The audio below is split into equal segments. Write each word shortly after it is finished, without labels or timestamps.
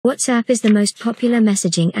WhatsApp is the most popular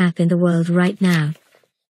messaging app in the world right now.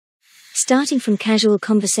 Starting from casual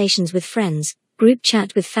conversations with friends, group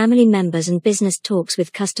chat with family members and business talks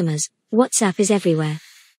with customers, WhatsApp is everywhere.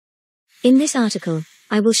 In this article,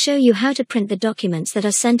 I will show you how to print the documents that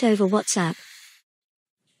are sent over WhatsApp.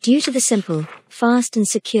 Due to the simple, fast and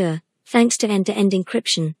secure, thanks to end-to-end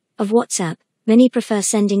encryption, of WhatsApp, many prefer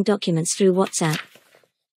sending documents through WhatsApp.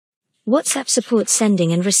 WhatsApp supports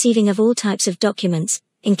sending and receiving of all types of documents,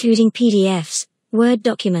 including PDFs, Word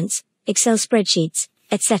documents, Excel spreadsheets,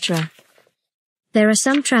 etc. There are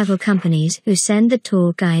some travel companies who send the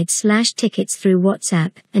tour guides/tickets through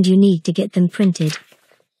WhatsApp, and you need to get them printed.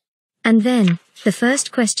 And then, the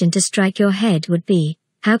first question to strike your head would be,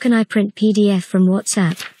 how can I print PDF from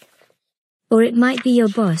WhatsApp? Or it might be your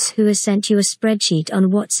boss who has sent you a spreadsheet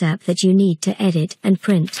on WhatsApp that you need to edit and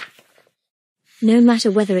print. No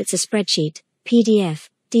matter whether it's a spreadsheet, PDF,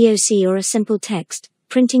 DOC or a simple text,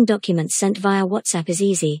 printing documents sent via WhatsApp is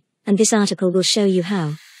easy, and this article will show you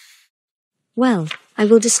how. Well, I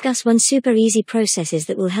will discuss one super easy processes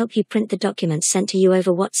that will help you print the documents sent to you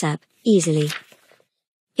over WhatsApp, easily.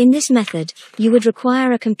 In this method, you would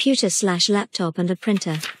require a computer/laptop and a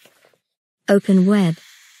printer. Open Web.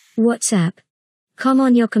 WhatsApp.com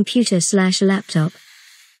on your computer/laptop.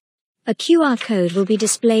 A QR code will be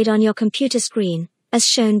displayed on your computer screen, as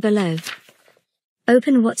shown below.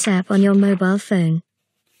 Open WhatsApp on your mobile phone.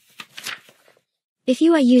 If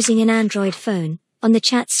you are using an Android phone, on the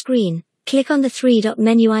chat screen, click on the three-dot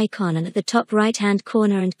menu icon and at the top right-hand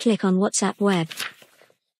corner and click on WhatsApp Web.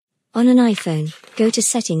 On an iPhone, go to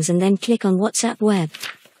Settings and then click on WhatsApp Web.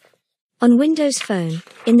 On Windows Phone,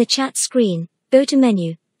 in the chat screen, go to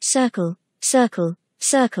Menu, Circle, Circle,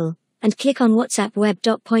 Circle, and click on WhatsApp Web.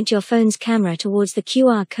 Point your phone's camera towards the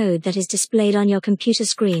QR code that is displayed on your computer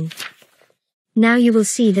screen. Now you will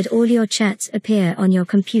see that all your chats appear on your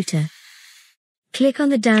computer. Click on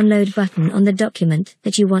the download button on the document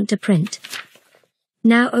that you want to print.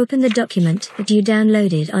 Now open the document that you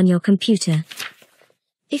downloaded on your computer.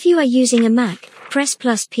 If you are using a Mac, press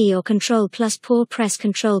 +P or Ctrl+P or press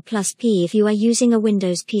Ctrl+P if you are using a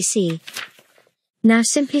Windows PC. Now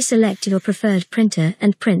simply select your preferred printer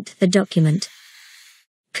and print the document.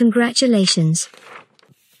 Congratulations!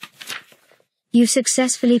 You've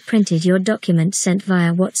successfully printed your document sent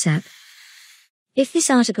via WhatsApp. If this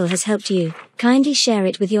article has helped you, kindly share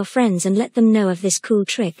it with your friends and let them know of this cool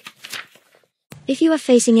trick. If you are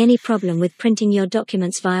facing any problem with printing your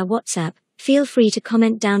documents via WhatsApp, feel free to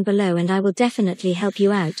comment down below and I will definitely help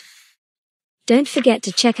you out. Don't forget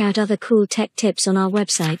to check out other cool tech tips on our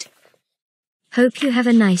website. Hope you have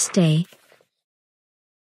a nice day.